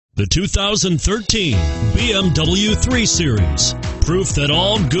The 2013 BMW 3 Series. Proof that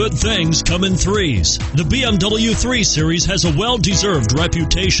all good things come in threes. The BMW 3 Series has a well-deserved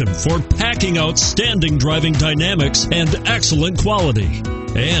reputation for packing outstanding driving dynamics and excellent quality.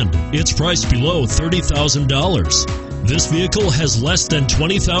 And it's priced below $30,000. This vehicle has less than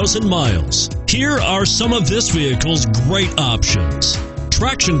 20,000 miles. Here are some of this vehicle's great options: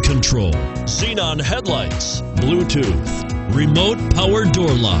 traction control, xenon headlights, Bluetooth, remote power door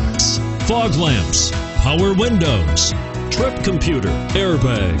locks, fog lamps, power windows, trip computer,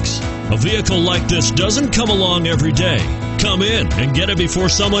 airbags. A vehicle like this doesn't come along every day. Come in and get it before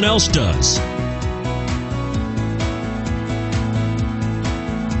someone else does.